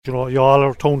You know, you all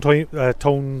are town team,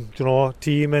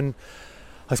 and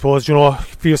I suppose,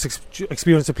 fierce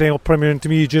experience of playing up Premier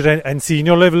Intermediate and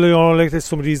senior level, like this.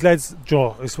 Some of these lads,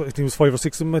 I think it was 5 or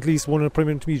 6 of them at least won a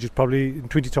Premier Intermediate probably in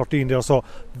 2013 there. So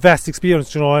vast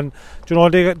experience, and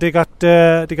they got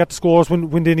the scores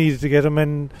when they needed to get them,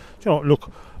 and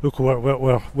look,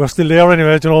 we're still there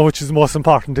anyway, which is the most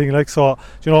important thing. Like, so,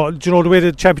 the way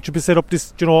the championship is set up,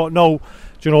 this, now,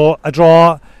 a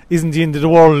draw isn't the end of the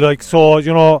world. Like, so, we'll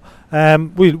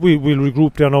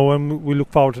regroup there now, and we'll look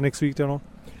forward to next week there now.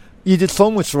 You did so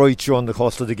much right during the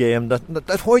course of the game that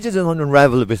why did it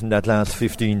unravel a bit in that last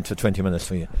 15 to 20 minutes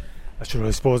for you? I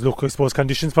suppose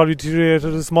conditions probably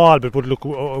deteriorated a small bit, but look,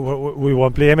 we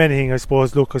won't blame anything. I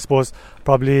suppose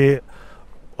probably,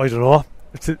 I don't know.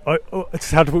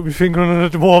 It's hard to put my finger on it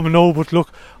at the moment now, but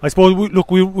look, I suppose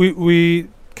we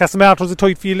Castlemartyr was a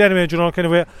tight field anyway, kind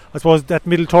of way. I suppose that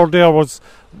middle third there was,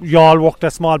 y'all worked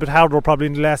that small bit harder probably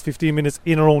in the last 15 minutes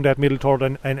in around that middle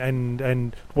third,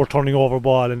 and we're turning over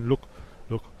ball, and look,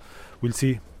 we'll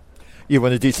see. You were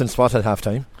in a decent spot at half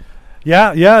time.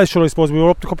 Yeah, sure. I suppose we were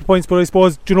up to a couple of points, but I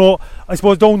suppose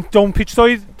down pitch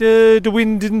side the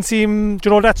wind didn't seem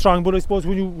that strong. But I suppose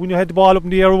when you had the ball up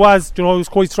in the air, it was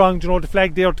quite strong. The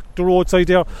flag there, the roadside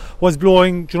there was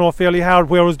blowing fairly hard,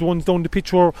 whereas the ones down the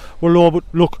pitch were low. But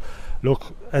look,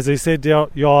 as I said there,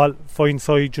 y'all fine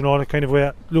side, that kind of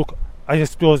way. Look, I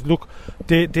suppose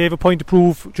they have a point to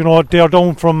prove. They're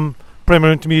down from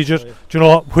Premier Intermediate.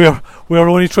 Right. We're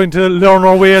only trying to learn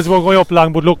our way as we're going up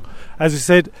along. But look, as I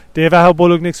said, they have a hard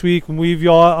bullock next week, and we've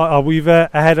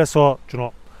ahead of us, so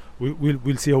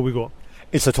we'll see how we go.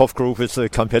 It's a tough group, it's a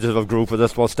competitive group, but I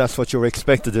suppose that's what you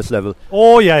expect at this level.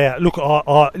 Oh yeah. Look,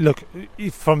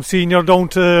 from senior down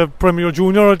to Premier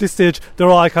Junior at this stage, they're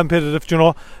all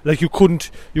competitive. Like you couldn't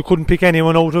pick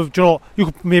anyone out of. You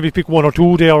could maybe pick one or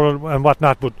two there and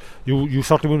whatnot, but you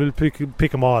certainly will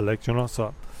pick them all. Like,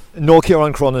 so. No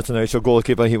Kieran Cronin tonight, your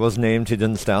goalkeeper. He was named, he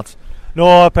didn't start.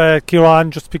 No,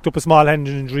 Kieran just picked up a small hand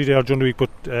injury there during the week, but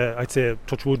I'd say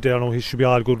touch wood there now, he should be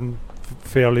all good and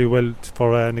fairly well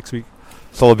for next week.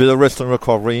 So a bit of rest and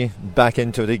recovery, back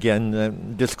into it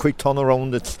again. This quick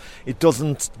turnaround, it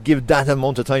doesn't give that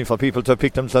amount of time for people to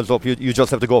pick themselves up. You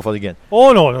just have to go for it again.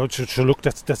 Oh no, look,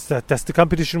 that's the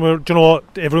competition where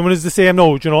everyone is the same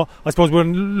now. I suppose we're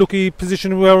in a lucky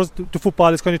position where the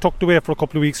football is kind of tucked away for a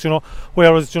couple of weeks.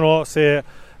 Whereas say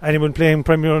anyone playing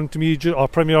Premier Intermediate or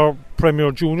Premier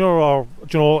Junior or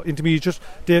Intermediate,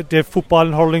 they have football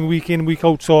and hurling week in, week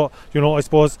out. So I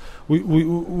suppose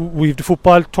we've the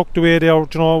football tucked away there.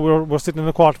 We're sitting in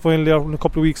the quarter final there in a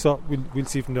couple of weeks, so we'll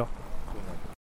see from there.